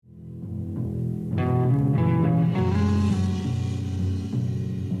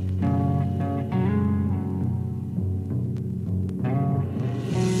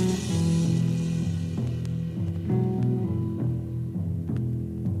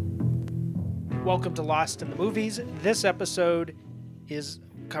Welcome to Lost in the Movies. This episode is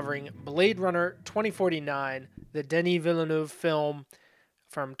covering Blade Runner 2049, the Denis Villeneuve film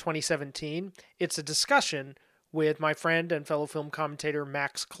from 2017. It's a discussion with my friend and fellow film commentator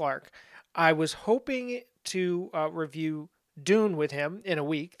Max Clark. I was hoping to review Dune with him in a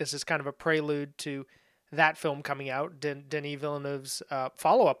week. This is kind of a prelude to that film coming out, Denis Villeneuve's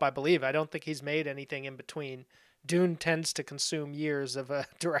follow-up, I believe. I don't think he's made anything in between. Dune tends to consume years of a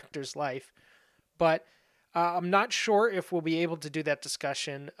director's life. But I'm not sure if we'll be able to do that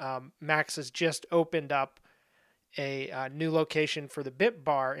discussion. Max has just opened up a new location for the Bit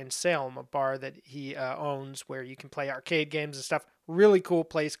Bar in Salem, a bar that he owns where you can play arcade games and stuff. Really cool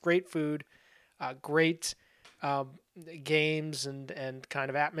place, great food, great games and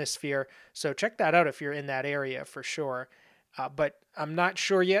kind of atmosphere. So check that out if you're in that area for sure. But I'm not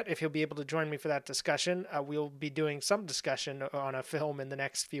sure yet if he'll be able to join me for that discussion. We'll be doing some discussion on a film in the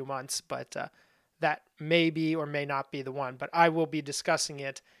next few months, but that may be or may not be the one, but I will be discussing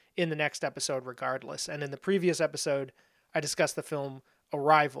it in the next episode regardless. And in the previous episode, I discussed the film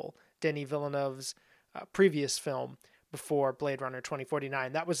Arrival, Denis Villeneuve's previous film before Blade Runner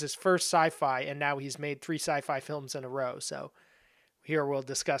 2049. That was his first sci-fi, and now he's made 3 sci-fi films in a row. So here we'll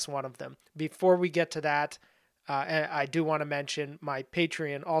discuss one of them. Before we get to that, I do want to mention my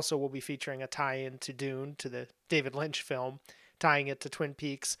Patreon also will be featuring a tie-in to Dune, to the David Lynch film, tying it to Twin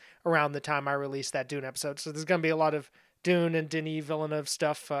Peaks around the time I release that Dune episode. So there's going to be a lot of Dune and Denis Villeneuve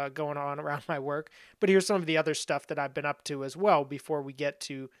stuff going on around my work. But here's some of the other stuff that I've been up to as well before we get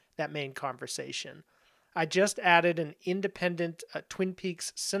to that main conversation. I just added an independent Twin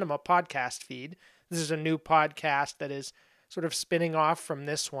Peaks cinema podcast feed. This is a new podcast that is sort of spinning off from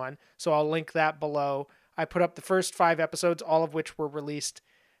this one. So I'll link that below. I put up the first 5 episodes, all of which were released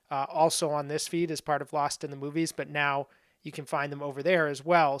also on this feed as part of Lost in the Movies. But now you can find them over there as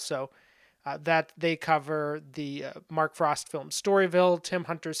well. So that they cover the Mark Frost film Storyville, Tim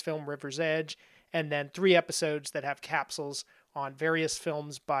Hunter's film River's Edge, and then 3 episodes that have capsules on various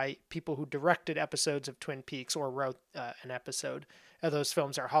films by people who directed episodes of Twin Peaks or wrote an episode. Those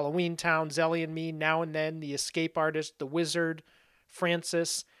films are Halloween Town, Zelly and Me, Now and Then, The Escape Artist, The Wizard,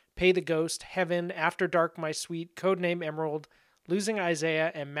 Francis, Pay the Ghost, Heaven, After Dark, My Sweet, Codename Emerald, Losing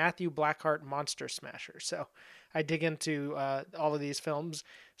Isaiah, and Matthew Blackheart, Monster Smasher. So I dig into all of these films,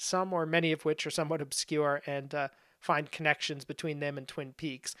 some or many of which are somewhat obscure, and find connections between them and Twin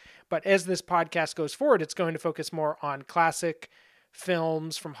Peaks. But as this podcast goes forward, it's going to focus more on classic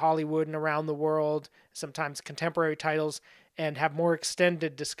films from Hollywood and around the world, sometimes contemporary titles, and have more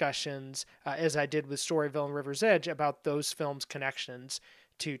extended discussions, as I did with Storyville and River's Edge, about those films' connections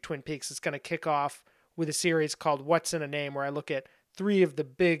to Twin Peaks. It's going to kick off with a series called What's in a Name, where I look at 3 of the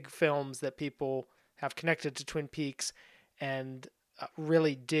big films that people have connected to Twin Peaks and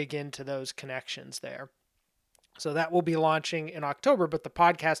really dig into those connections there. So that will be launching in October, but the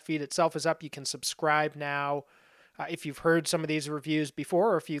podcast feed itself is up. You can subscribe now. If you've heard some of these reviews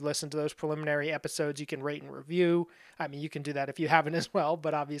before, or if you listen to those preliminary episodes, you can rate and review. I mean, you can do that if you haven't as well,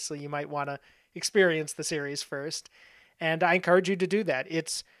 but obviously you might want to experience the series first. And I encourage you to do that.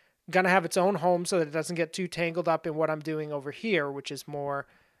 It's going to have its own home so that it doesn't get too tangled up in what I'm doing over here, which is more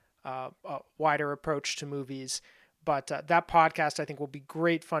a wider approach to movies. But that podcast, I think, will be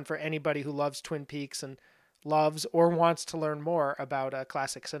great fun for anybody who loves Twin Peaks and loves or wants to learn more about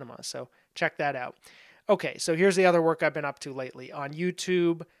classic cinema. So check that out. Okay, so here's the other work I've been up to lately. On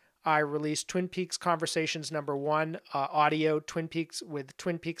YouTube, I released Twin Peaks Conversations #1, audio, Twin Peaks with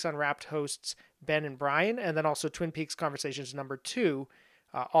Twin Peaks Unwrapped hosts Ben and Brian, and then also Twin Peaks Conversations #2,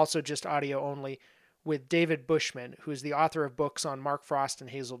 also just audio only, with David Bushman, who is the author of books on Mark Frost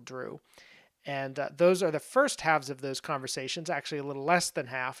and Hazel Drew. And those are the first halves of those conversations, actually a little less than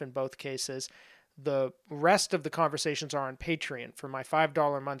half in both cases. The rest of the conversations are on Patreon for my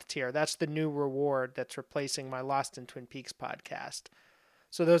 $5 a month tier. That's the new reward that's replacing my Lost in Twin Peaks podcast.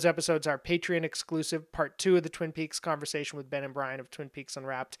 So those episodes are Patreon exclusive, part 2 of the Twin Peaks conversation with Ben and Brian of Twin Peaks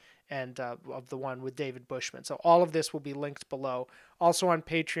Unwrapped, and of the one with David Bushman. So all of this will be linked below. Also on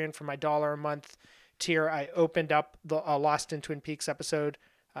Patreon for my $1 a month tier, I opened up the Lost in Twin Peaks episode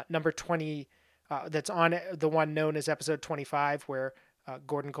number 20, that's on the one known as episode 25, where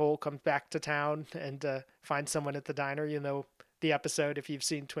Gordon Cole comes back to town and finds someone at the diner. You know the episode if you've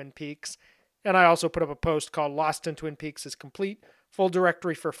seen Twin Peaks. And I also put up a post called Lost in Twin Peaks is Complete, Full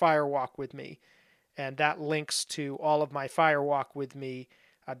Directory for Firewalk with Me. And that links to all of my Firewalk with Me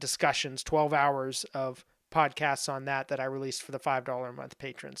discussions, 12 hours of podcasts on that I released for the $5 a month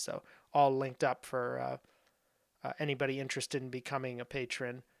patrons. So all linked up for anybody interested in becoming a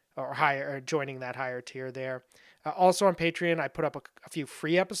patron or joining that higher tier there. Also on Patreon, I put up a few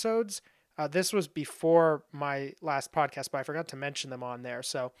free episodes This was before my last podcast, but I forgot to mention them on there,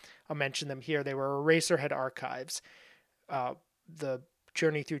 so I'll mention them here. They were Eraserhead Archives. The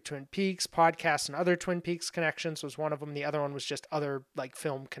Journey Through Twin Peaks podcast and other Twin Peaks connections was one of them. The other one was just other like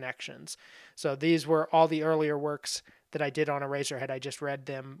film connections. So these were all the earlier works that I did on Eraserhead. I just read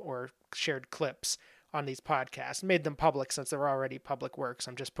them or shared clips on these podcasts, made them public since they're already public works.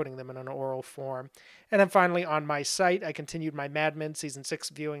 I'm just putting them in an oral form. And then finally on my site, I continued my Mad Men Season 6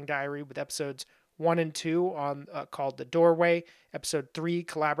 viewing diary with episodes 1 and 2 on called The Doorway, episode 3,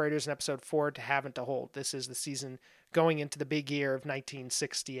 Collaborators, and episode 4, To Have and to Hold. This is the season going into the big year of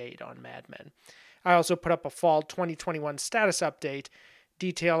 1968 on Mad Men. I also put up a fall 2021 status update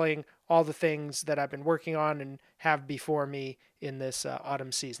detailing all the things that I've been working on and have before me in this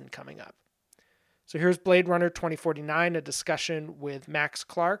autumn season coming up. So here's Blade Runner 2049, a discussion with Max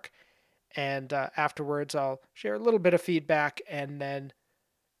Clark, and afterwards I'll share a little bit of feedback and then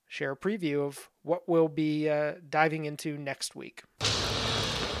share a preview of what we'll be diving into next week.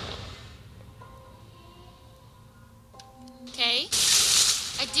 Okay?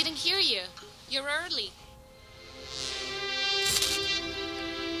 I didn't hear you. You're early.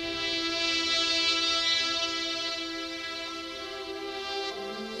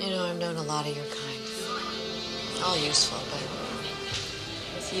 You know, I've known a lot of your kind. All useful, but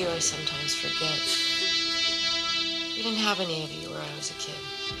with you I sometimes forget. We didn't have any of you where I was a kid.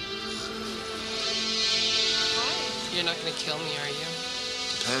 Why? You're not gonna kill me, are you?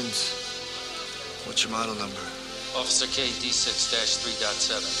 Depends. What's your model number? Officer K,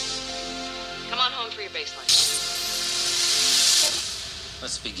 D6-3.7. Come on home for your baseline.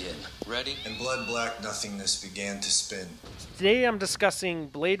 Let's begin. Ready? In blood black nothingness began to spin. Today I'm discussing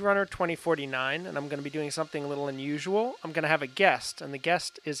Blade Runner 2049, and I'm going to be doing something a little unusual. I'm going to have a guest, and the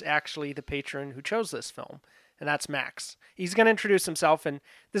guest is actually the patron who chose this film, and that's Max. He's going to introduce himself, and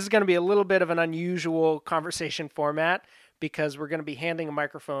this is going to be a little bit of an unusual conversation format because we're going to be handing a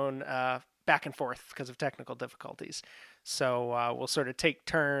microphone back and forth because of technical difficulties. So we'll sort of take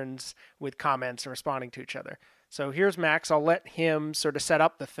turns with comments and responding to each other. So here's Max. I'll let him sort of set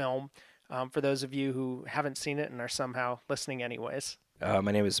up the film for those of you who haven't seen it and are somehow listening anyways.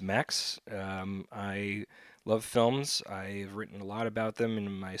 My name is Max. I love films. I've written a lot about them in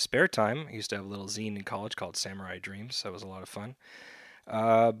my spare time. I used to have a little zine in college called Samurai Dreams. That was a lot of fun.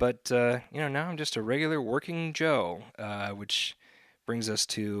 But now I'm just a regular working Joe, which brings us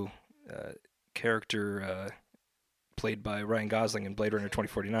to character played by Ryan Gosling in Blade Runner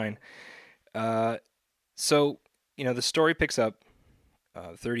 2049. So, the story picks up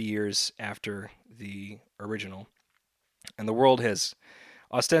 30 years after the original, and the world has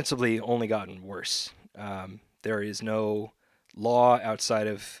ostensibly only gotten worse. There is no law outside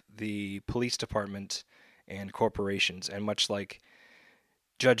of the police department and corporations, and much like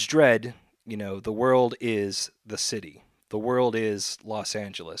Judge Dredd, the world is the city. The world is Los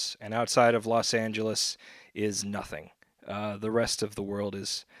Angeles, and outside of Los Angeles is nothing. The rest of the world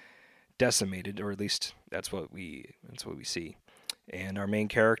is decimated, or at least that's what we see. And our main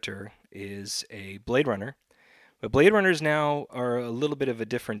character is a Blade Runner. But Blade Runners now are a little bit of a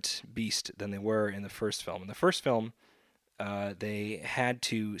different beast than they were in the first film. In the first film, they had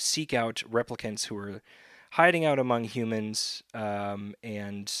to seek out replicants who were hiding out among humans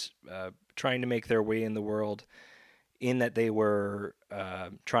and trying to make their way in the world, in that they were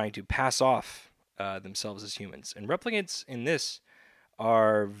trying to pass off themselves as humans. And replicants in this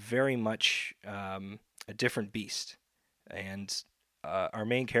are very much a different beast. And our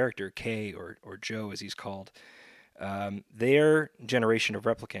main character, Kay, or Joe as he's called, their generation of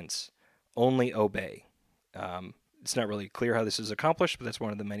replicants only obey. It's not really clear how this is accomplished, but that's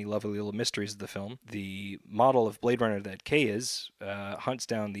one of the many lovely little mysteries of the film. The model of Blade Runner that Kay is hunts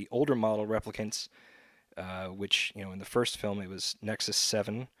down the older model replicants, which, in the first film it was Nexus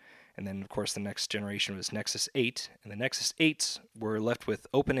 7, and then, of course, the next generation was Nexus 8, and the Nexus 8s were left with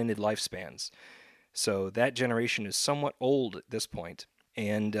open-ended lifespans. So that generation is somewhat old at this point.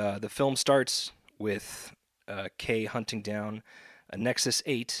 And the film starts with Kay hunting down a Nexus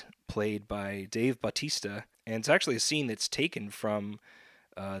 8, played by Dave Bautista, and it's actually a scene that's taken from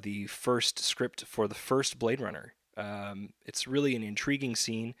the first script for the first Blade Runner. It's really an intriguing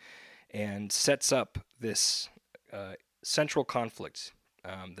scene and sets up this central conflict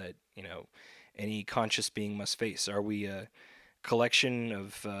that any conscious being must face. Are we a collection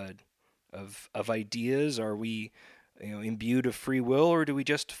of ideas? Are we imbued of free will, or do we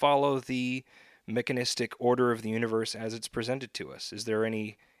just follow the mechanistic order of the universe as it's presented to us? Is there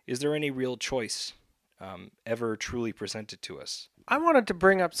any real choice ever truly presented to us. I wanted to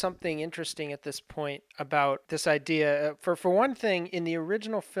bring up something interesting at this point about this idea. For one thing, in the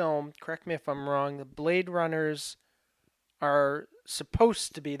original film, correct me if I'm wrong, the Blade Runners are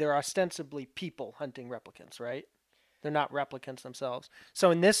supposed to be, they're ostensibly people hunting replicants, right? They're not replicants themselves.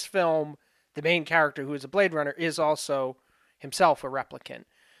 So in this film, the main character, who is a Blade Runner, is also himself a replicant.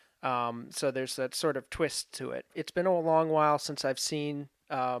 So there's that sort of twist to it. It's been a long while since I've seen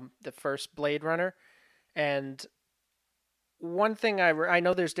the first Blade Runner, and one thing I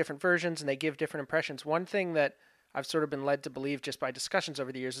know there's different versions and they give different impressions. One thing that I've sort of been led to believe just by discussions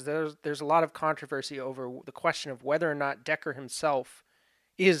over the years is there's a lot of controversy over the question of whether or not Deckard himself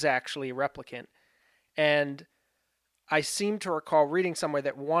is actually a replicant. And I seem to recall reading somewhere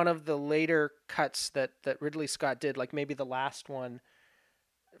that one of the later cuts that Ridley Scott did, like maybe the last one,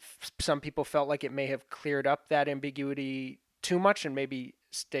 some people felt like it may have cleared up that ambiguity too much and maybe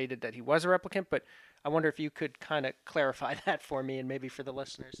stated that he was a replicant, but I wonder if you could kind of clarify that for me and maybe for the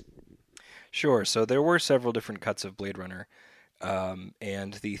listeners. Sure. So there were several different cuts of Blade Runner,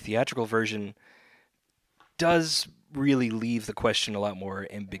 and the theatrical version does really leave the question a lot more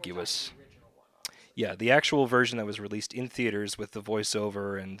ambiguous. Yeah, the actual version that was released in theaters with the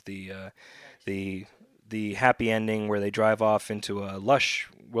voiceover and the happy ending where they drive off into a lush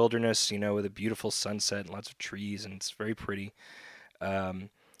wilderness, with a beautiful sunset and lots of trees, and it's very pretty.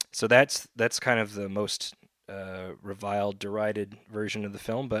 So that's kind of the most reviled, derided version of the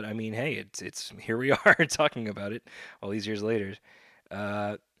film. But I mean, hey, it's here we are talking about it all these years later.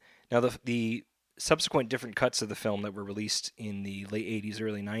 Now the subsequent different cuts of the film that were released in the late 80s,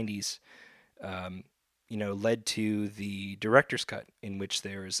 early 90s, led to the director's cut, in which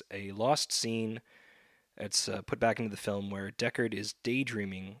there's a lost scene that's put back into the film where Deckard is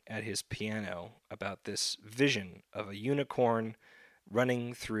daydreaming at his piano about this vision of a unicorn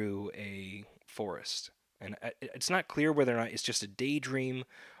running through a forest. And it's not clear whether or not it's just a daydream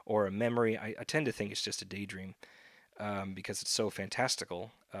or a memory. I tend to think it's just a daydream because it's so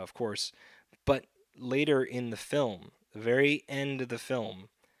fantastical, of course. But later in the film, the very end of the film,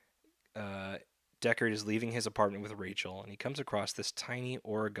 Deckard is leaving his apartment with Rachel, and he comes across this tiny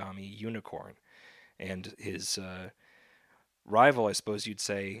origami unicorn. And his rival, I suppose you'd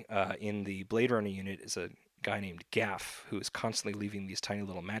say, in the Blade Runner unit is a guy named Gaff, who is constantly leaving these tiny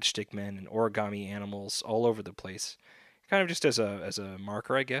little matchstick men and origami animals all over the place, kind of just as a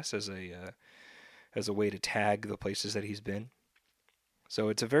marker, I guess, as a way to tag the places that he's been. So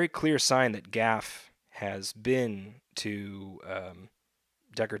it's a very clear sign that Gaff has been to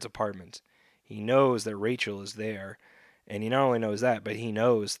Deckard's apartment. He knows that Rachel is there, and he not only knows that, but he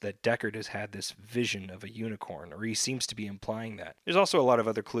knows that Deckard has had this vision of a unicorn, or he seems to be implying that. There's also a lot of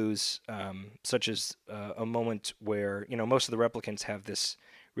other clues, such as a moment where, most of the replicants have this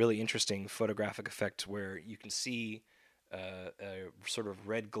really interesting photographic effect where you can see a sort of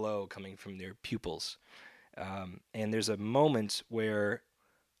red glow coming from their pupils. And there's a moment where,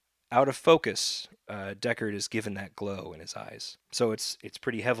 out of focus, Deckard is given that glow in his eyes. So it's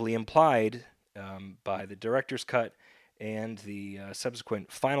pretty heavily implied by the director's cut and the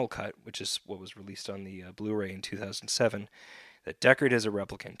subsequent final cut, which is what was released on the Blu-ray in 2007, that Deckard is a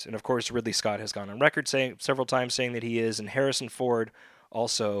replicant. And of course, Ridley Scott has gone on record several times saying that he is, and Harrison Ford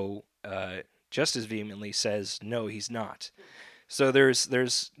also just as vehemently says, no, he's not. So there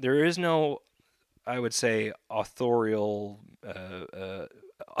is no, I would say, authorial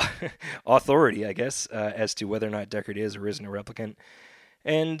authority, I guess, as to whether or not Deckard is or isn't a replicant.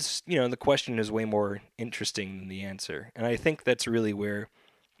 And, the question is way more interesting than the answer. And I think that's really where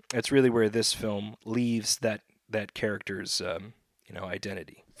this film leaves that character's,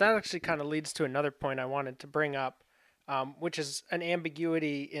 identity. That actually kind of leads to another point I wanted to bring up, which is an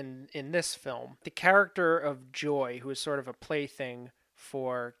ambiguity in this film. The character of Joy, who is sort of a plaything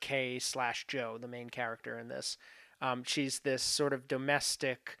for Kay/Joe, the main character in this. She's this sort of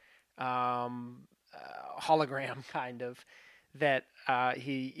domestic hologram kind of, that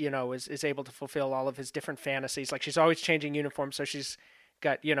he, is able to fulfill all of his different fantasies. Like, she's always changing uniforms, so she's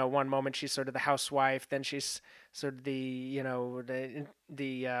got, one moment she's sort of the housewife, then she's sort of the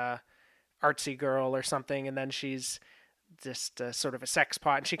artsy girl or something, and then she's just sort of a sex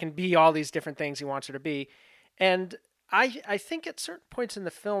pot, and she can be all these different things he wants her to be. And I think at certain points in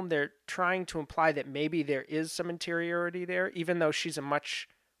the film they're trying to imply that maybe there is some interiority there, even though she's a much,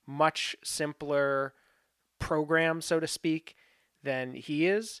 much simpler program, so to speak, than he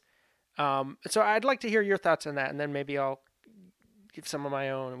is. So I'd like to hear your thoughts on that, and then maybe I'll give some of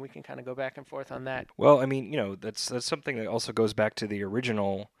my own, and we can kind of go back and forth on that. Well, I mean, that's something that also goes back to the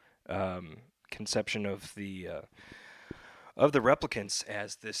original conception of the replicants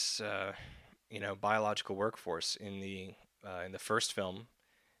as this, biological workforce in the first film.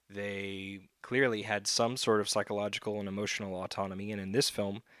 They clearly had some sort of psychological and emotional autonomy, and in this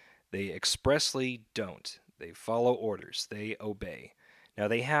film, they expressly don't. They follow orders. They obey. Now,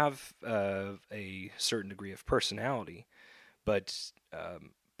 they have a certain degree of personality, but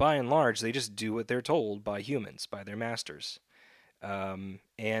by and large, they just do what they're told by humans, by their masters.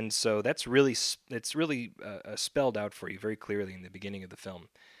 And so it's really spelled out for you very clearly in the beginning of the film.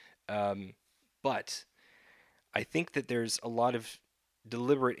 But I think that there's a lot of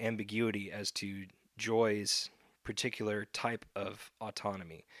deliberate ambiguity as to Joy's particular type of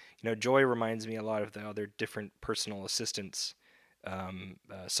autonomy. Joy reminds me a lot of the other different personal assistance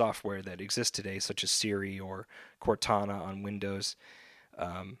software that exists today, such as Siri or Cortana on Windows.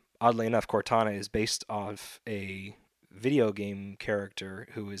 Oddly enough, Cortana is based off a video game character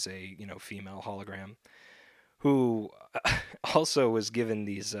who is a female hologram, who also was given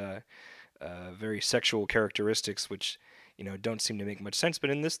these very sexual characteristics, which don't seem to make much sense. But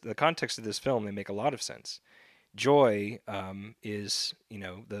in the context of this film, they make a lot of sense. Joy is,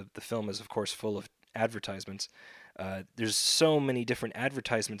 the film is of course full of advertisements. There's so many different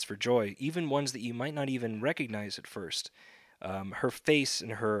advertisements for Joy, even ones that you might not even recognize at first. Her face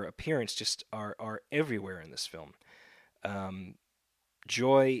and her appearance just are everywhere in this film.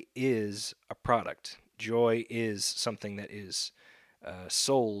 Joy is a product. Joy is something that is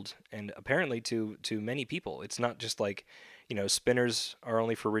sold, and apparently to many people. It's not just like, spinners are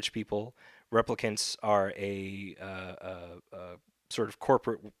only for rich people. Replicants are a sort of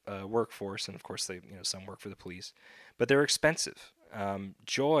corporate workforce, and of course they, some work for the police, but they're expensive.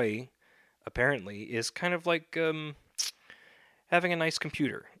 Joy apparently is kind of like having a nice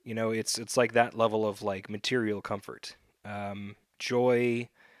computer. It's like that level of like material comfort. Joy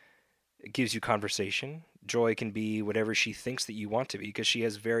gives you conversation. Joy can be whatever she thinks that you want to be, because she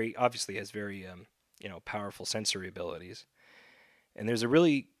obviously has very powerful sensory abilities. And there's a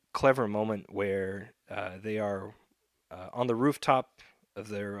really clever moment where they are on the rooftop of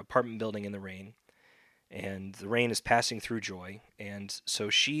their apartment building in the rain, and the rain is passing through Joy, and so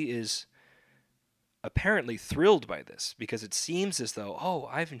she is apparently thrilled by this, because it seems as though, oh,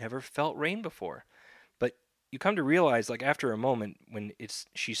 I've never felt rain before. But you come to realize, like after a moment, when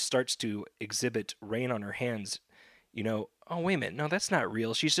she starts to exhibit rain on her hands, oh, wait a minute, no, that's not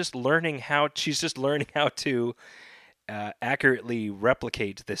real. She's just learning how to accurately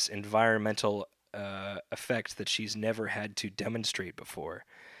replicate this environmental effect that she's never had to demonstrate before.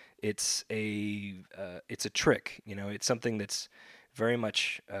 It's a trick, it's something that's very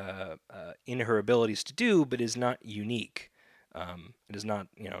much in her abilities to do, but is not unique. It is not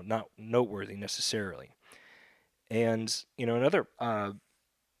not noteworthy necessarily. And another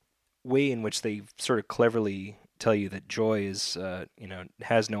way in which they sort of cleverly tell you that Joy is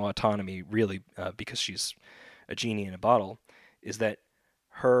has no autonomy really, because she's a genie in a bottle, is that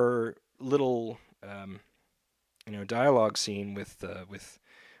her little dialogue scene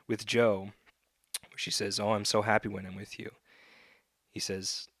with Joe, where she says, "Oh, I'm so happy when I'm with you." He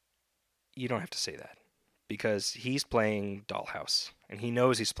says, "You don't have to say that," because he's playing Dollhouse, and he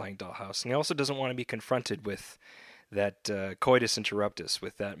knows he's playing Dollhouse, and he also doesn't want to be confronted with that coitus interruptus,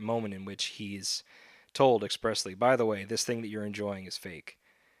 with that moment in which he's told expressly, "By the way, this thing that you're enjoying is fake."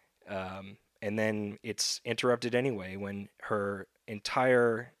 And then it's interrupted anyway when her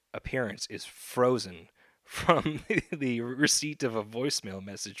entire appearance is frozen from the receipt of a voicemail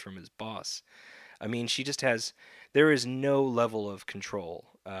message from his boss. I mean, there is no level of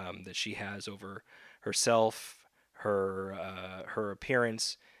control that she has over herself, her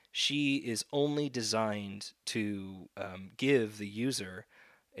appearance. She is only designed to give the user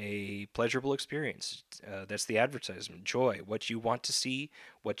a pleasurable experience. That's the advertisement. Joy, what you want to see,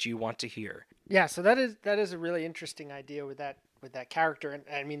 what you want to hear. Yeah, so that is a really interesting idea with that character, and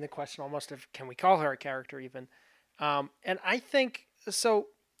I mean the question almost of, can we call her a character even? And I think so.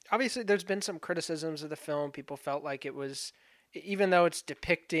 Obviously, there's been some criticisms of the film. People felt like it was, even though it's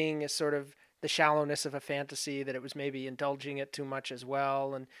depicting a sort of the shallowness of a fantasy, that it was maybe indulging it too much as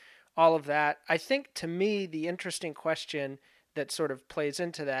well, and all of that. I think, to me, the interesting question that sort of plays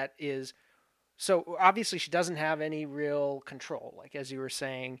into that is, so obviously she doesn't have any real control, like as you were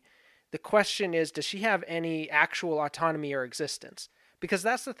saying. The question is, does she have any actual autonomy or existence? Because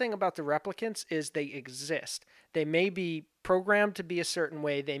that's the thing about the replicants, is they exist. They may be programmed to be a certain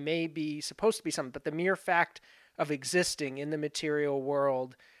way. They may be supposed to be something, but the mere fact of existing in the material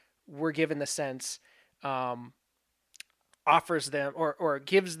world, we're given the sense, offers them or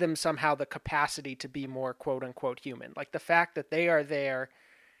gives them somehow the capacity to be more quote unquote human. Like the fact that they are there,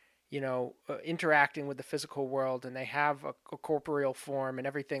 interacting with the physical world, and they have a corporeal form and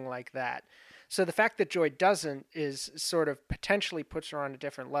everything like that. So the fact that Joy doesn't is sort of potentially puts her on a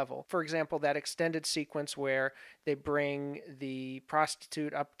different level. For example, that extended sequence where they bring the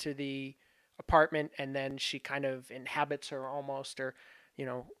prostitute up to the apartment and then she kind of inhabits her almost, or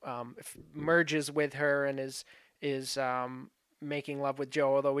merges with her and is making love with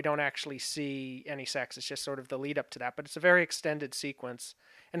Joe, although we don't actually see any sex. It's just sort of the lead up to that. But it's a very extended sequence.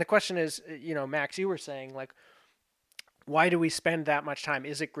 And the question is, Max, you were saying, like, why do we spend that much time?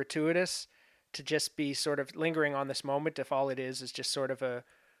 Is it gratuitous to just be sort of lingering on this moment if all it is just sort of a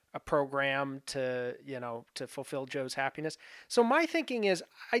program to fulfill Joe's happiness? So my thinking is,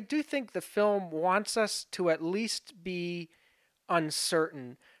 I do think the film wants us to at least be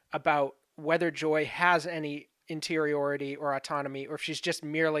uncertain about whether Joy has any interiority or autonomy, or if she's just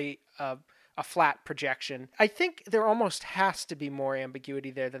merely a flat projection. I think there almost has to be more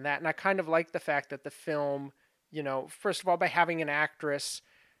ambiguity there than that, and I kind of like the fact that the film, first of all, by having an actress,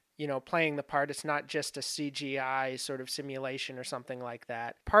 playing the part, it's not just a CGI sort of simulation or something like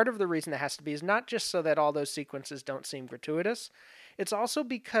that. Part of the reason it has to be is not just so that all those sequences don't seem gratuitous, it's also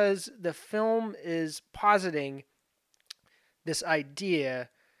because the film is positing this idea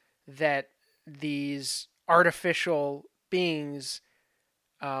that these artificial beings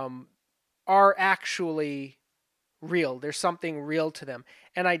are actually real. There's something real to them.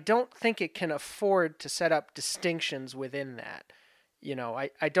 And I don't think it can afford to set up distinctions within that.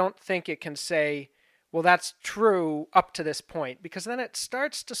 I don't think it can say, well, that's true up to this point, because then it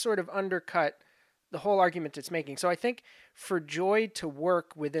starts to sort of undercut the whole argument it's making. So I think for Joy to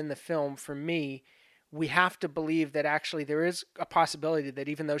work within the film, for me, we have to believe that actually there is a possibility that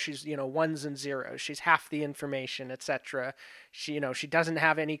even though she's, ones and zeros, she's half the information, etc., she doesn't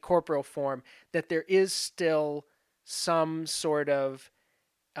have any corporeal form, that there is still some sort of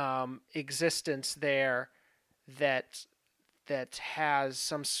existence there that has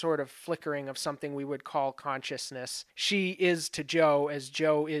some sort of flickering of something we would call consciousness. She is to Joe as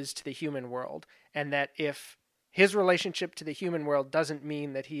Joe is to the human world, and that if his relationship to the human world doesn't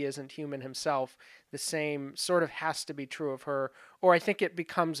mean that he isn't human himself, the same sort of has to be true of her, or I think it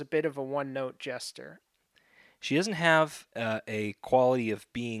becomes a bit of a one-note gesture. She doesn't have a quality of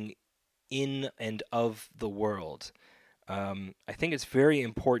being in and of the world. I think it's very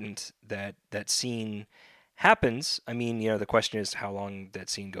important that that scene happens. I mean, the question is how long that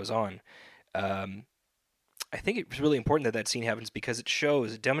scene goes on. I think it's really important that that scene happens because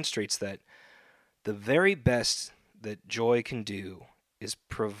it demonstrates that the very best that Joy can do is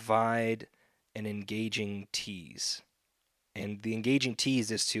provide an engaging tease. And the engaging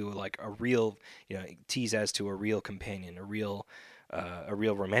tease is to like a real, tease as to a real companion, a real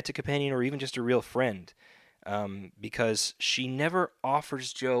romantic companion, or even just a real friend. Because she never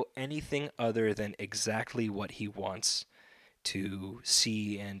offers Joe anything other than exactly what he wants to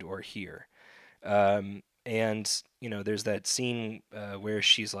see and or hear. And, there's that scene where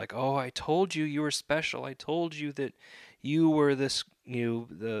she's like, oh, I told you were special. I told you that you were this,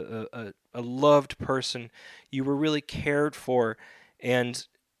 a loved person. You were really cared for. And,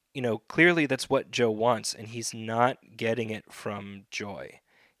 clearly that's what Joe wants. And he's not getting it from Joy.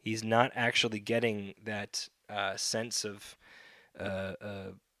 He's not actually getting that sense of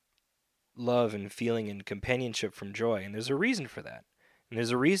love and feeling and companionship from Joy. And there's a reason for that. And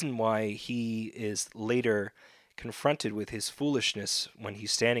there's a reason why he is later confronted with his foolishness when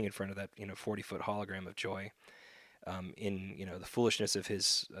he's standing in front of that 40-foot hologram of Joy, in the foolishness of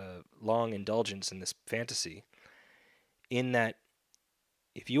his long indulgence in this fantasy. In that,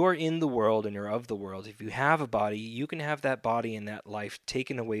 if you are in the world and you're of the world, if you have a body, you can have that body and that life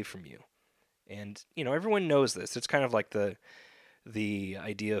taken away from you. And everyone knows this. It's kind of like the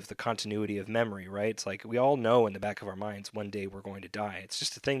idea of the continuity of memory, right? It's like we all know in the back of our minds one day we're going to die. It's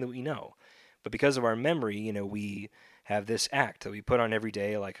just a thing that we know. But because of our memory, we have this act that we put on every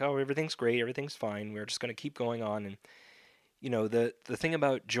day, like, oh, everything's great, everything's fine, we're just going to keep going on. And, the thing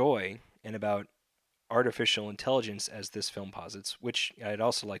about Joy and about artificial intelligence, as this film posits, which I'd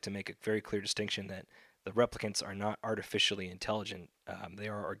also like to make a very clear distinction that the replicants are not artificially intelligent. They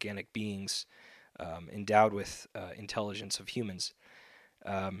are organic beings endowed with intelligence of humans.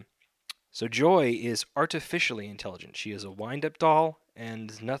 So Joy is artificially intelligent. She is a wind-up doll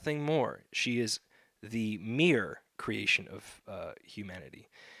and nothing more. She is the mere creation of humanity.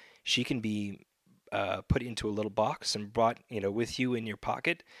 She can be put into a little box and brought, with you in your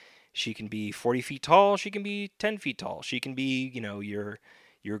pocket. She can be 40 feet tall. She can be 10 feet tall. She can be,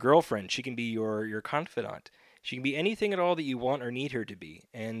 your girlfriend. She can be your confidant. She can be anything at all that you want or need her to be.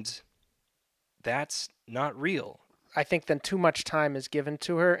 And that's not real. I think then too much time is given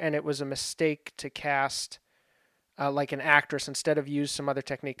to her, and it was a mistake to cast like an actress instead of use some other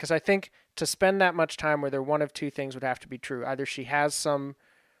technique. Because I think to spend that much time with her, one of two things would have to be true. Either she has some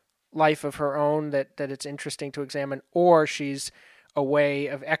life of her own that it's interesting to examine, or she's a way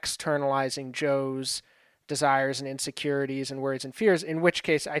of externalizing Joe's desires and insecurities and worries and fears, in which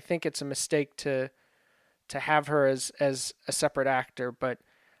case I think it's a mistake to have her as a separate actor. But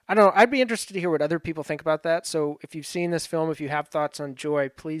I don't know. I'd be interested to hear what other people think about that. So if you've seen this film, if you have thoughts on Joy,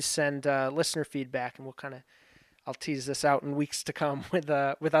 please send listener feedback, and I'll tease this out in weeks to come with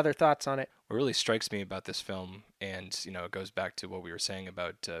other thoughts on it. What really strikes me about this film, and it goes back to what we were saying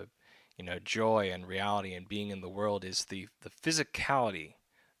about joy and reality and being in the world, is the physicality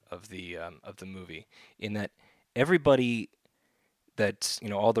of the movie. In that everybody, that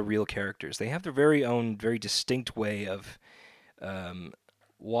all the real characters, they have their very own, very distinct way of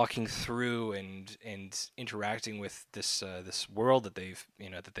walking through and interacting with this world that they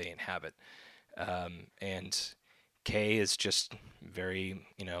inhabit. And Kay is just very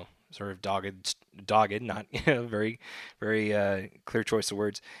sort of dogged, not very very clear choice of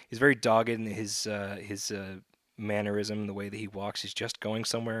words. He's very dogged in his mannerism, the way that he walks. He's just going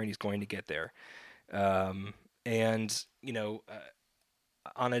somewhere and he's going to get there. And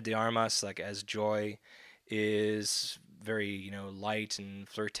Ana de Armas, like as Joy, is very light and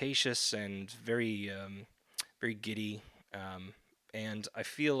flirtatious and very very giddy. And I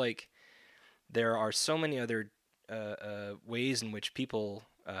feel like there are so many other ways in which people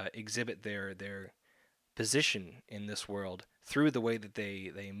exhibit their position in this world through the way that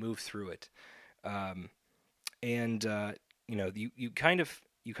they move through it. You kind of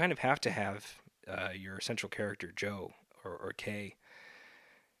have to have your central character Joe or Kay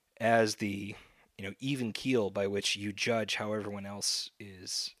as the even keel by which you judge how everyone else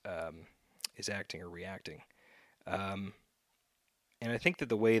is acting or reacting. And I think that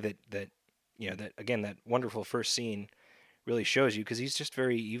the way that again, that wonderful first scene really shows you, because he's just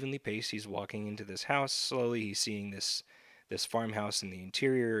very evenly paced. He's walking into this house slowly. He's seeing this farmhouse in the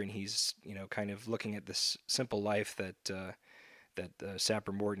interior, and he's kind of looking at this simple life that the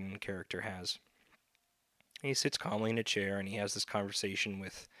Sapper Morton character has. And he sits calmly in a chair, and he has this conversation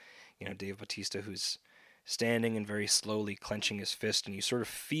with Dave Bautista, who's standing and very slowly clenching his fist, and you sort of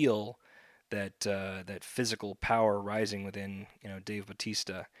feel that physical power rising within Dave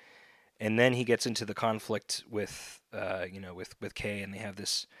Bautista. And then he gets into the conflict with Kay, and they have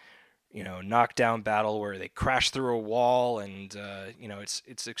this knockdown battle where they crash through a wall, and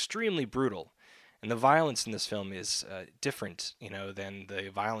it's extremely brutal. And the violence in this film is different than the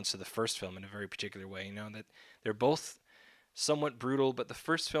violence of the first film in a very particular way. That they're both somewhat brutal, but the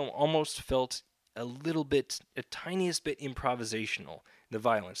first film almost felt a tiniest bit improvisational. The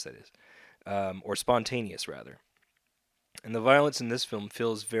violence, that is, or spontaneous rather. And the violence in this film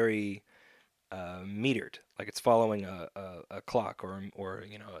feels very metered, like it's following a clock or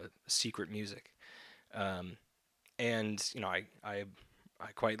a secret music. I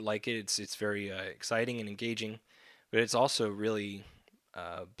quite like it. It's very exciting and engaging, but it's also really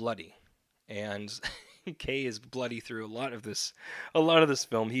bloody. And Kay is bloody through a lot of this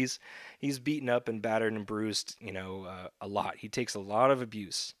film. He's beaten up and battered and bruised, a lot. He takes a lot of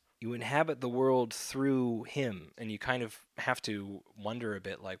abuse. You inhabit the world through him, and you kind of have to wonder a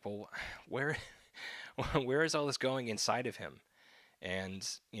bit, like, well, where is all this going inside of him? And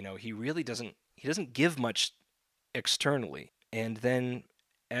he really doesn't give much externally. And then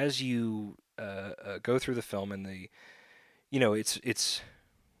as you go through the film, and it's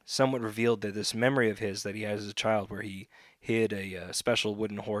somewhat revealed that this memory of his that he has as a child, where he hid a special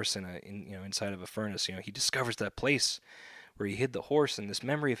wooden horse inside of a furnace. He discovers that place where he hid the horse, and this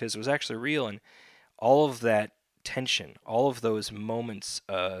memory of his was actually real. And all of that tension, all of those moments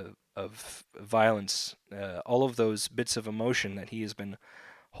of violence, all of those bits of emotion that he has been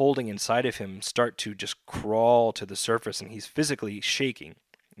holding inside of him start to just crawl to the surface, and he's physically shaking,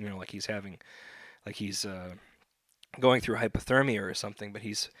 like he's going through hypothermia or something, but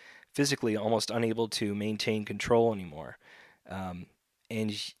he's physically almost unable to maintain control anymore.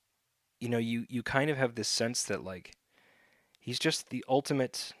 And you kind of have this sense that, like, he's just the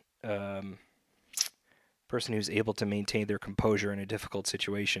ultimate person who's able to maintain their composure in a difficult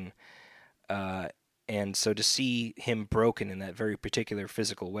situation. And so to see him broken in that very particular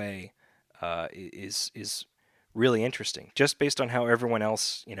physical way is really interesting, just based on how everyone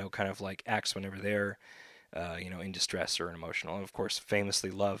else, kind of like acts whenever they're, in distress or emotional. And of course,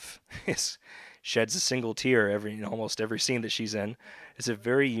 famously, Love sheds a single tear almost every scene that she's in. It's a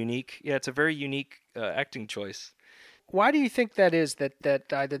very unique acting choice. Why do you think that is, that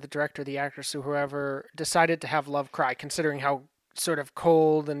either the director, the actress, or whoever decided to have Love cry, considering how sort of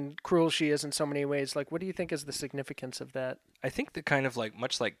cold and cruel she is in so many ways. Like, what do you think is the significance of that? I think that kind of like,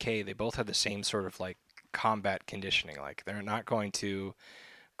 much like Kay, they both have the same sort of like combat conditioning. Like they're not going to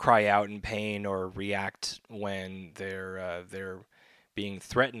cry out in pain or react when they're being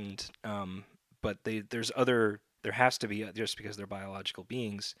threatened. But there has to be, just because they're biological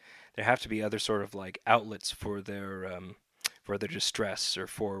beings, there have to be other sort of like outlets for their distress or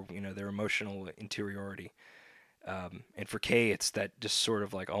for their emotional interiority. And for Kay, it's that just sort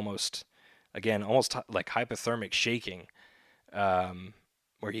of like almost like hypothermic shaking,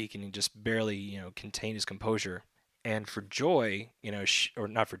 where he can just barely contain his composure. And for Joy, or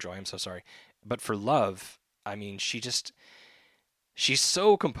not for Joy, I'm so sorry, but for Love, I mean, she's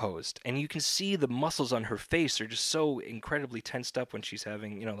so composed, and you can see the muscles on her face are just so incredibly tensed up when she's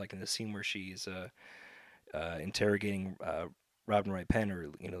having, like in the scene where she's interrogating Robin Wright Penn or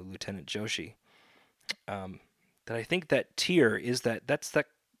Lieutenant Joshi. That I think that tear is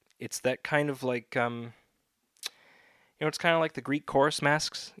it's that kind of like it's kind of like the Greek chorus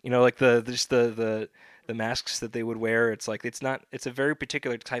masks, like the masks that they would wear. It's like it's a very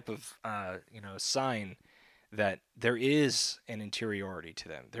particular type of sign that there is an interiority to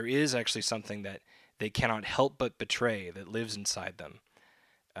them. There is actually something that they cannot help but betray that lives inside them.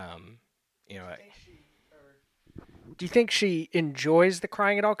 Do you think she enjoys the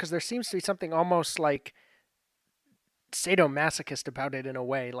crying at all? Because there seems to be something almost like sadomasochist about it in a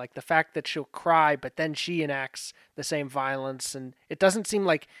way. Like the fact that she'll cry, but then she enacts the same violence. And it doesn't seem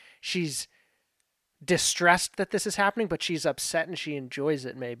like she's distressed that this is happening, but she's upset and she enjoys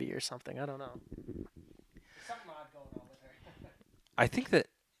it maybe or something. I don't know. Something odd going on with her. I think that,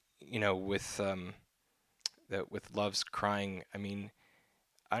 with Love's crying, I mean,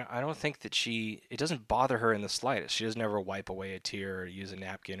 I don't think that it doesn't bother her in the slightest. She doesn't ever wipe away a tear or use a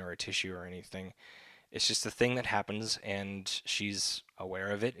napkin or a tissue or anything. It's just a thing that happens, and she's aware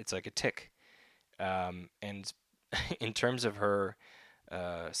of it. It's like a tick. And in terms of her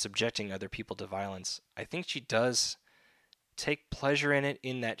subjecting other people to violence, I think she does take pleasure in it,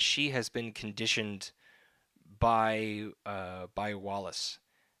 in that she has been conditioned by Wallace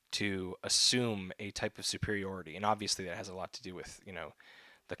to assume a type of superiority, and obviously that has a lot to do with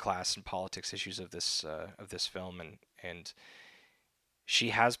the class and politics issues of this film, and she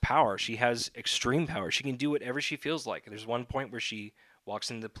has power. She has extreme power. She can do whatever she feels like. There's one point where she walks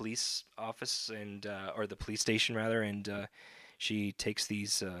into the police office or the police station rather, and she takes the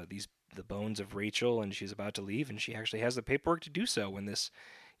bones of Rachel, and she's about to leave, and she actually has the paperwork to do so when this,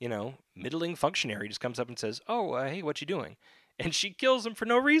 middling functionary just comes up and says, "Oh, hey, what you doing?" And she kills him for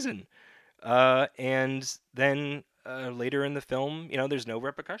no reason. And then later in the film, there's no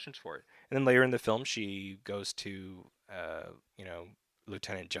repercussions for it. And then later in the film, she goes to,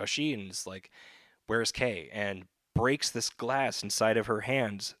 Lieutenant Joshi and is like, "Where's Kay?" and breaks this glass inside of her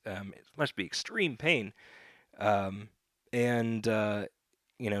hands. It must be extreme pain.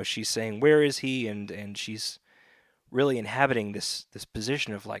 She's saying, "Where is he?" And she's really inhabiting this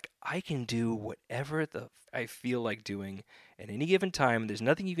position of like, I can do whatever I feel like doing at any given time. There's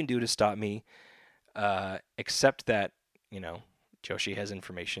nothing you can do to stop me, except that Joshi has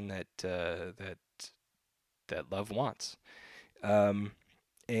information that Love wants.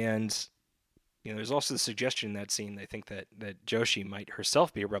 There's also the suggestion in that scene, I think, that Joshi might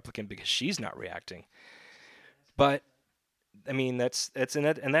herself be a replicant because she's not reacting. But I mean, that's I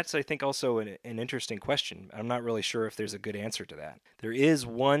think also an interesting question. I'm not really sure if there's a good answer to that. There is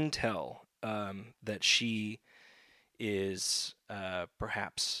one tell that she is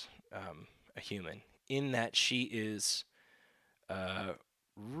perhaps a human, in that she is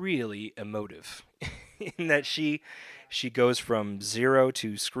really emotive, in that she goes from zero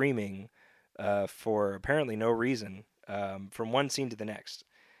to screaming for apparently no reason from one scene to the next.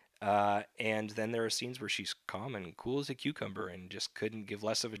 And then there are scenes where she's calm and cool as a cucumber and just couldn't give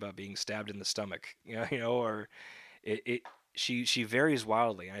less of it about being stabbed in the stomach, or she varies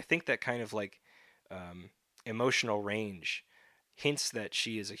wildly. And I think that kind of like emotional range hints that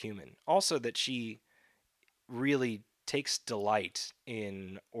she is a human. Also that she really takes delight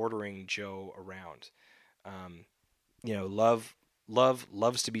in ordering Joe around. Love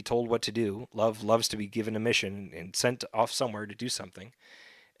loves to be told what to do. Love loves to be given a mission and sent off somewhere to do something.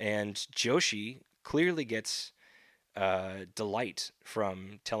 And Joshi clearly gets delight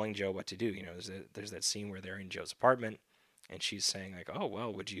from telling Joe what to do. There's that scene where they're in Joe's apartment, and she's saying like, "Oh,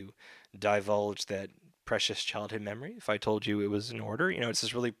 well, would you divulge that precious childhood memory if I told you it was in order?" It's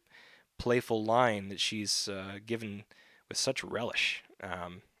this really playful line that she's given with such relish.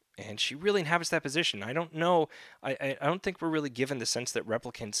 And she really inhabits that position. I don't know. I don't think we're really given the sense that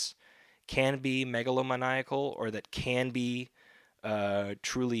replicants can be megalomaniacal or that can be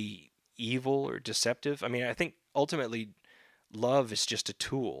truly evil or deceptive. I mean, I think ultimately love is just a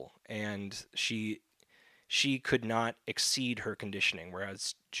tool, and she could not exceed her conditioning,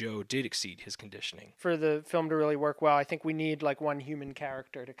 whereas Joe did exceed his conditioning. For the film to really work well, I think we need like one human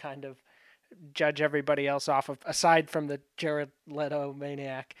character to kind of judge everybody else off of, aside from the Jared Leto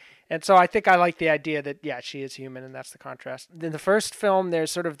maniac. And so I think I like the idea that, yeah, she is human, and that's the contrast. In the first film,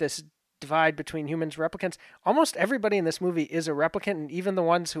 there's sort of this divide between humans and replicants. Almost everybody in this movie is a replicant, and even the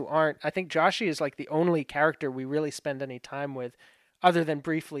ones who aren't. I think Joshi is like the only character we really spend any time with, other than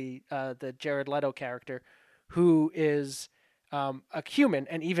briefly the Jared Leto character, who is a human,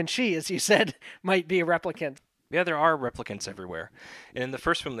 and even she, as you said, might be a replicant. Yeah, there are replicants everywhere. And in the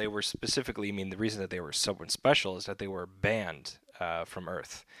first film, they were specifically, I mean, the reason that they were so special is that they were banned from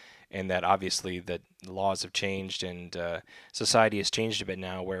Earth. And that obviously that laws have changed, and society has changed a bit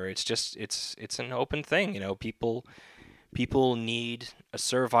now, where it's just, it's an open thing. You know, people need a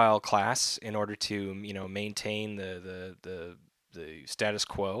servile class in order to, you know, maintain the status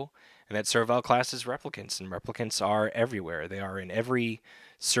quo. And that servile class is replicants, and replicants are everywhere. They are in every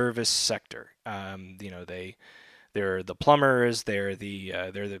service sector. You know, they're the plumbers, they're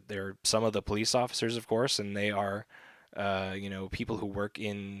some of the police officers, of course, and they are you know, people who work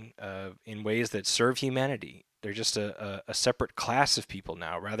in ways that serve humanity. They're just a separate class of people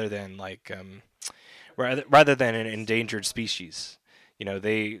now, rather than like rather than an endangered species. You know,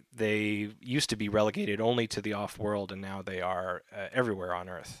 they used to be relegated only to the off-world, and now they are everywhere on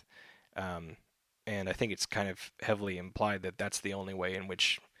Earth. And I think it's kind of heavily implied that that's the only way in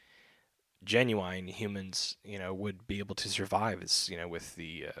which genuine humans, you know, would be able to survive, is, you know, with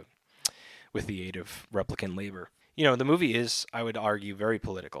the aid of replicant labor. You know, the movie is, I would argue, very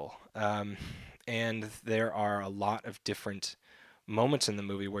political. And there are a lot of different moments in the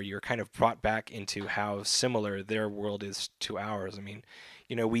movie where you're kind of brought back into how similar their world is to ours. I mean,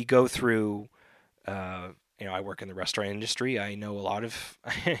 you know, we go through, you know, I work in the restaurant industry. I know a lot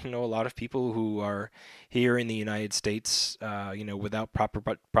of people who are here in the United States, you know, without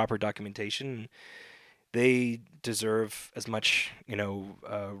proper documentation. They deserve as much, you know,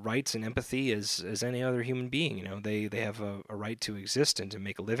 rights and empathy as any other human being. You know, they have a right to exist and to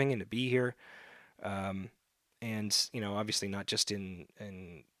make a living and to be here. And, you know, obviously not just in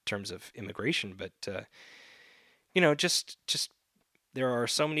terms of immigration, but, you know, just there are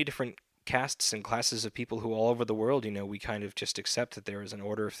so many different castes and classes of people who all over the world, you know, we kind of just accept that there is an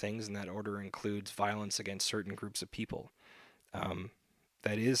order of things, and that order includes violence against certain groups of people.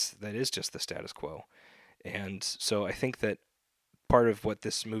 That is just the status quo. And so I think that part of what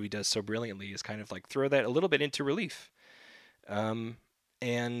this movie does so brilliantly is kind of like throw that a little bit into relief. And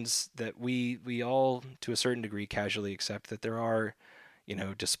that we all, to a certain degree, casually accept that there are, you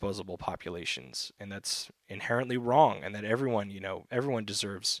know, disposable populations, and that's inherently wrong, and that everyone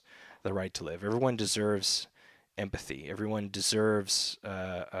deserves the right to live. Everyone deserves empathy. Everyone deserves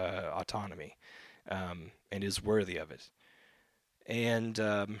autonomy, and is worthy of it. And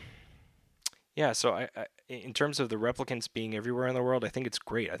yeah, so I, in terms of the replicants being everywhere in the world, I think it's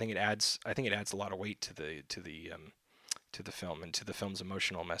great. I think it adds a lot of weight to the film and to the film's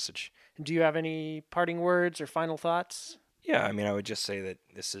emotional message. Do you have any parting words or final thoughts? Yeah, I mean, I would just say that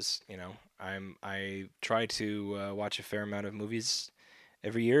this is, you know, I try to watch a fair amount of movies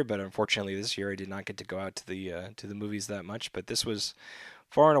every year, but unfortunately this year I did not get to go out to the movies that much. But this was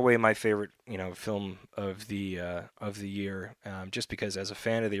far and away my favorite, you know, film of the year, just because as a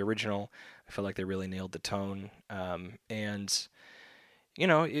fan of the original, I feel like they really nailed the tone, and you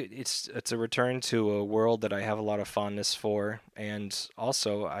know, it's a return to a world that I have a lot of fondness for, and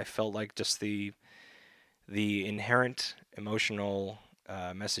also I felt like just the inherent emotional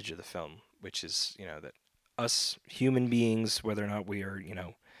message of the film, which is, you know, that us human beings, whether or not we are, you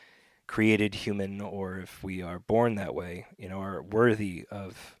know, created human or if we are born that way, you know, are worthy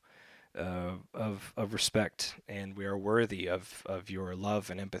of respect, and we are worthy of your love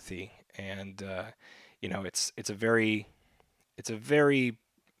and empathy, and you know, it's a very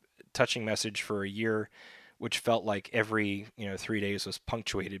touching message for a year which felt like every, you know, 3 days was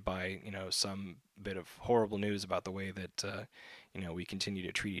punctuated by, you know, some bit of horrible news about the way that you know, we continue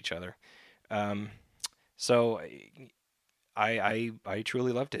to treat each other. So I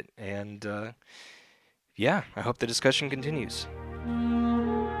truly loved it, and yeah, I hope the discussion continues.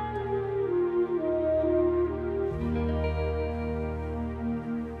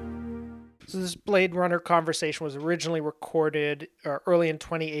 So this Blade Runner conversation was originally recorded early in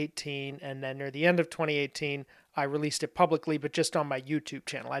 2018, and then near the end of 2018, I released it publicly, but just on my YouTube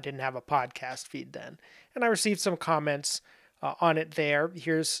channel. I didn't have a podcast feed then. And I received some comments on it there.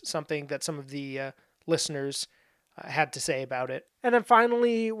 Here's something that some of the listeners had to say about it. And then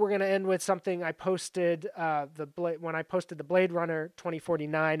finally, we're going to end with something I posted when I posted the Blade Runner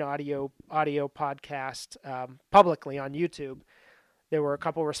 2049 audio podcast publicly on YouTube. There were a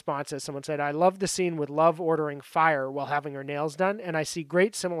couple responses. Someone said, "I love the scene with Love ordering fire while having her nails done, and I see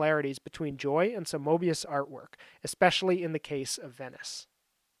great similarities between Joy and some Moebius artwork, especially in the case of Venice."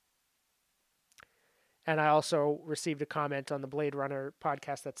 And I also received a comment on the Blade Runner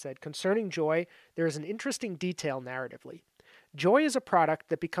podcast that said, "Concerning Joy, there is an interesting detail narratively. Joy is a product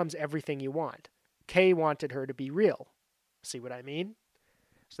that becomes everything you want. Kay wanted her to be real. See what I mean?"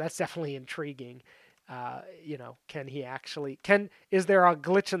 So that's definitely intriguing. Is there a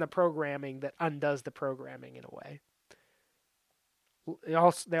glitch in the programming that undoes the programming in a way?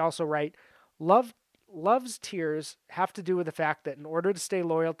 They also write, Love's tears have to do with the fact that in order to stay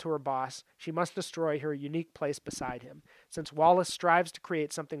loyal to her boss, she must destroy her unique place beside him, since Wallace strives to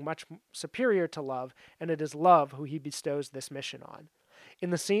create something much superior to Love, and it is Love who he bestows this mission on.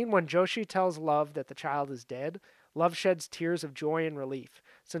 In the scene when Joshi tells Love that the child is dead, Love sheds tears of joy and relief,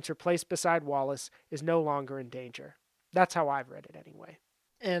 since her place beside Wallace is no longer in danger. That's how I've read it anyway.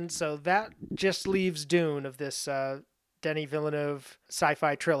 And so that just leaves Dune of this Denis Villeneuve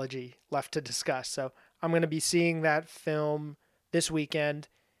sci-fi trilogy left to discuss. So I'm going to be seeing that film this weekend,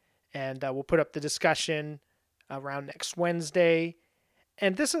 and we'll put up the discussion around next Wednesday.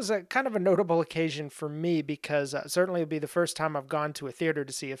 And this is a kind of a notable occasion for me because certainly it'll be the first time I've gone to a theater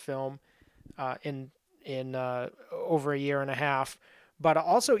to see a film in over a year and a half. But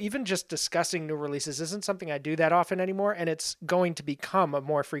also, even just discussing new releases isn't something I do that often anymore, and it's going to become a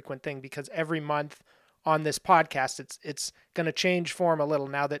more frequent thing because every month on this podcast, it's going to change form a little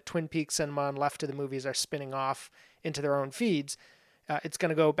now that Twin Peaks Cinema and Left to the Movies are spinning off into their own feeds. It's going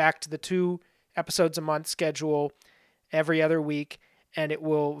to go back to the 2 episodes a month schedule every other week, and it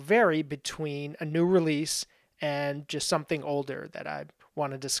will vary between a new release and just something older that I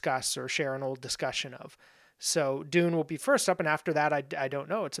want to discuss or share an old discussion of. So Dune will be first up, and after that, I don't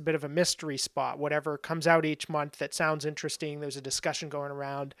know. It's a bit of a mystery spot. Whatever comes out each month that sounds interesting, there's a discussion going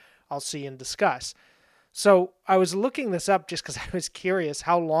around, I'll see and discuss. So I was looking this up just because I was curious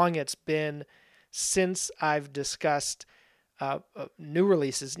how long it's been since I've discussed new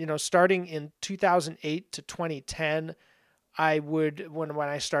releases. Starting in 2008 to 2010, I would, when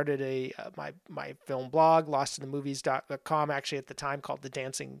I started my film blog, lostinthemovies.com, actually at the time called The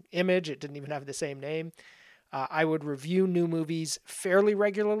Dancing Image. It didn't even have the same name. I would review new movies fairly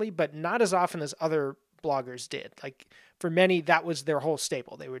regularly, but not as often as other bloggers did. Like for many, that was their whole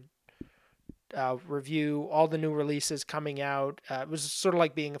staple. They would review all the new releases coming out. It was sort of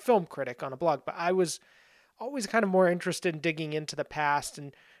like being a film critic on a blog, but I was always kind of more interested in digging into the past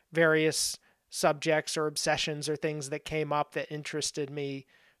and various subjects or obsessions or things that came up that interested me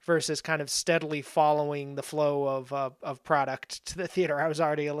versus kind of steadily following the flow of product to the theater. I was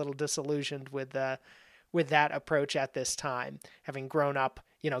already a little disillusioned with that approach at this time, having grown up,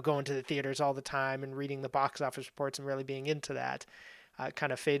 going to the theaters all the time and reading the box office reports and really being into that.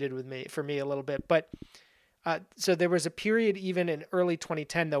 Kind of faded for me a little bit. But so there was a period even in early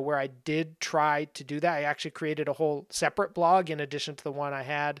 2010, though, where I did try to do that. I actually created a whole separate blog in addition to the one I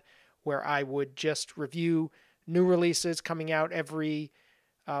had, where I would just review new releases coming out every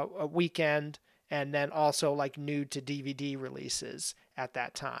a weekend, and then also like new to DVD releases at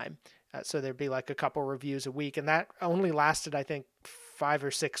that time. So there'd be like a couple reviews a week, and that only lasted, I think, 5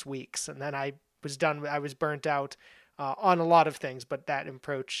 or 6 weeks. And then I was done. I was burnt out on a lot of things, but that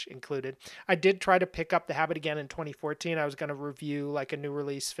approach included. I did try to pick up the habit again in 2014. I was going to review like a new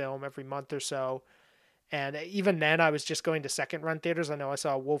release film every month or so. And even then I was just going to second run theaters. I know I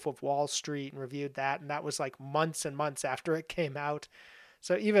saw Wolf of Wall Street and reviewed that, and that was like months and months after it came out.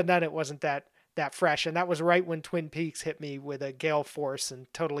 So even then it wasn't that fresh. And that was right when Twin Peaks hit me with a gale force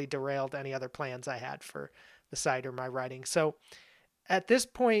and totally derailed any other plans I had for the site or my writing. So at this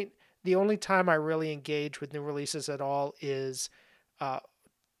point, the only time I really engage with new releases at all is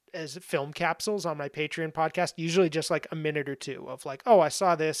as film capsules on my Patreon podcast, usually just like a minute or two of like, oh, I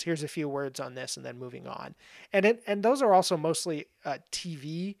saw this, here's a few words on this, and then moving on. And those are also mostly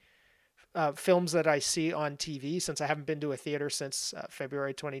TV films that I see on TV, since I haven't been to a theater since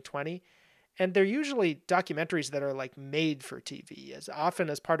February 2020. And they're usually documentaries that are like made for TV, as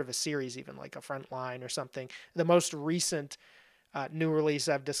often as part of a series, even like a Frontline or something. The most recent new release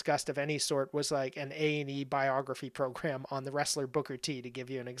I've discussed of any sort was like an A&E biography program on the wrestler Booker T, to give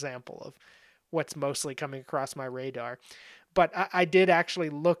you an example of what's mostly coming across my radar. But I did actually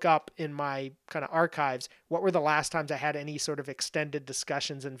look up in my kind of archives what were the last times I had any sort of extended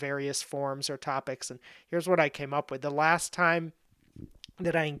discussions in various forms or topics. And here's what I came up with. The last time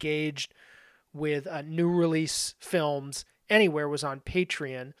that I engaged with new release films anywhere was on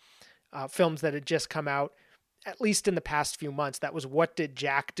Patreon, films that had just come out, at least in the past few months. That was What Did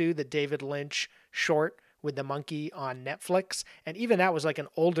Jack Do?, the David Lynch short with the monkey on Netflix. And even that was like an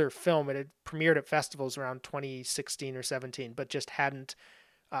older film. It had premiered at festivals around 2016 or 17, but just hadn't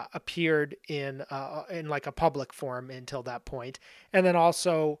appeared in like a public forum until that point. And then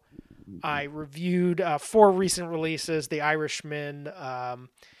also I reviewed 4 recent releases: The Irishman,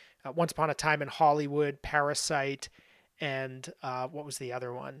 Once Upon a Time in Hollywood, Parasite, and what was the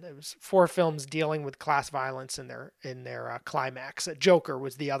other one? It was 4 films dealing with class violence in their climax. Joker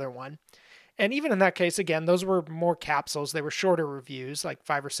was the other one. And even in that case, again, those were more capsules. They were shorter reviews, like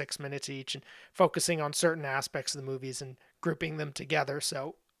 5 or 6 minutes each, and focusing on certain aspects of the movies and grouping them together.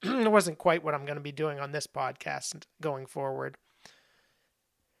 So it wasn't quite what I'm going to be doing on this podcast going forward.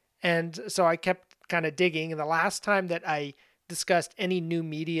 And so I kept kind of digging. And the last time that I discussed any new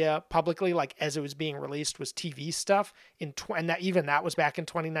media publicly, like as it was being released, was TV stuff. And that was back in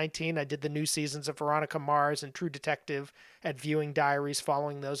 2019. I did the new seasons of Veronica Mars and True Detective at Viewing Diaries,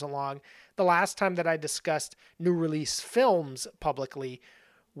 following those along. The last time that I discussed new release films publicly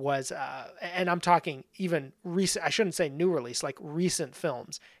was, and I'm talking even recent, I shouldn't say new release, like recent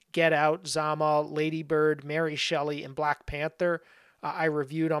films: Get Out, Zama, Lady Bird, Mary Shelley, and Black Panther. I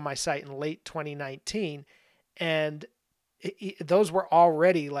reviewed on my site in late 2019, and those were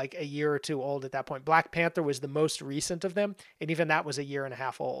already like a year or 2 old at that point. Black Panther was the most recent of them, and even that was a year and a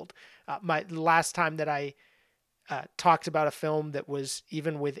half old. My last time that I talked about a film that was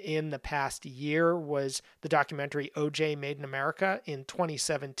even within the past year was the documentary O.J. Made in America in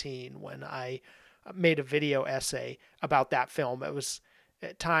 2017, when I made a video essay about that film. It was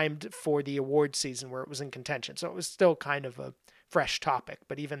timed for the award season where it was in contention, so it was still kind of a fresh topic,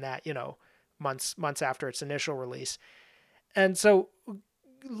 but even that, months after its initial release. And so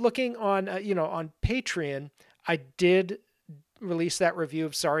looking on, on Patreon, I did release that review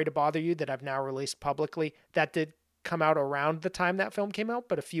of Sorry to Bother You that I've now released publicly. That did come out around the time that film came out,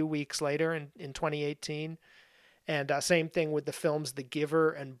 but a few weeks later in 2018. And same thing with the films The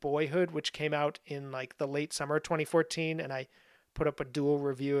Giver and Boyhood, which came out in like the late summer of 2014. And I put up a dual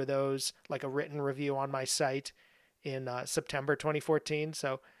review of those, like a written review on my site in September 2014.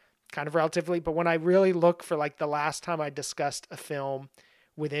 So kind of relatively, but when I really look for like the last time I discussed a film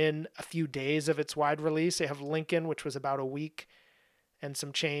within a few days of its wide release, I have Lincoln, which was about a week and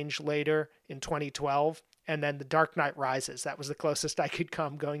some change later in 2012, and then The Dark Knight Rises. That was the closest I could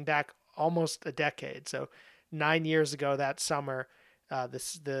come, going back almost a decade. So 9 years ago that summer,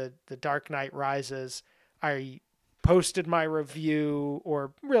 the Dark Knight Rises, I posted my review,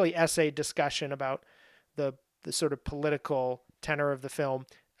 or really essay discussion about the sort of political tenor of the film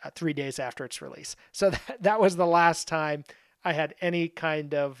 3 days after its release. So that was the last time I had any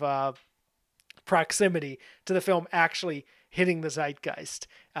kind of proximity to the film actually hitting the zeitgeist,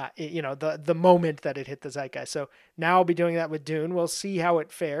 the moment that it hit the zeitgeist. So now I'll be doing that with Dune. We'll see how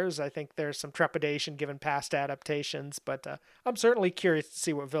it fares. I think there's some trepidation given past adaptations, but I'm certainly curious to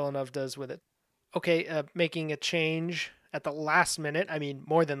see what Villeneuve does with it. Okay, making a change at the last minute. I mean,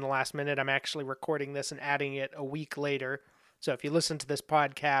 more than the last minute. I'm actually recording this and adding it a week later. So if you listen to this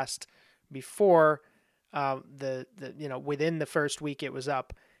podcast before within the first week it was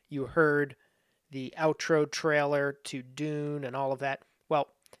up, you heard the outro trailer to Dune and all of that. Well,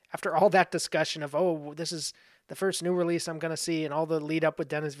 after all that discussion of, this is the first new release I'm going to see, and all the lead up with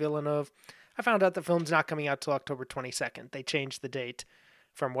Denis Villeneuve, I found out the film's not coming out till October 22nd. They changed the date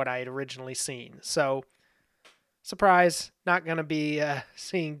from what I had originally seen. So, surprise, not going to be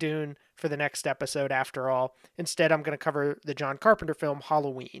seeing Dune for the next episode after all. Instead, I'm going to cover the John Carpenter film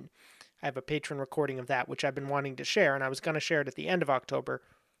Halloween. I have a Patreon recording of that, which I've been wanting to share, and I was going to share it at the end of October,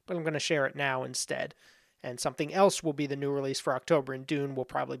 but I'm going to share it now instead. And something else will be the new release for October, and Dune will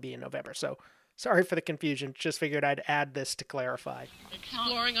probably be in November. So, sorry for the confusion. Just figured I'd add this to clarify.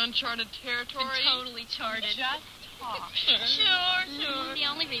 Exploring uncharted territory. Totally charted. Just talk. Sure. The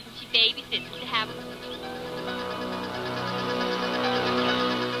only reason she babysits is to have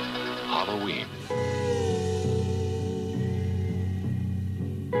Halloween.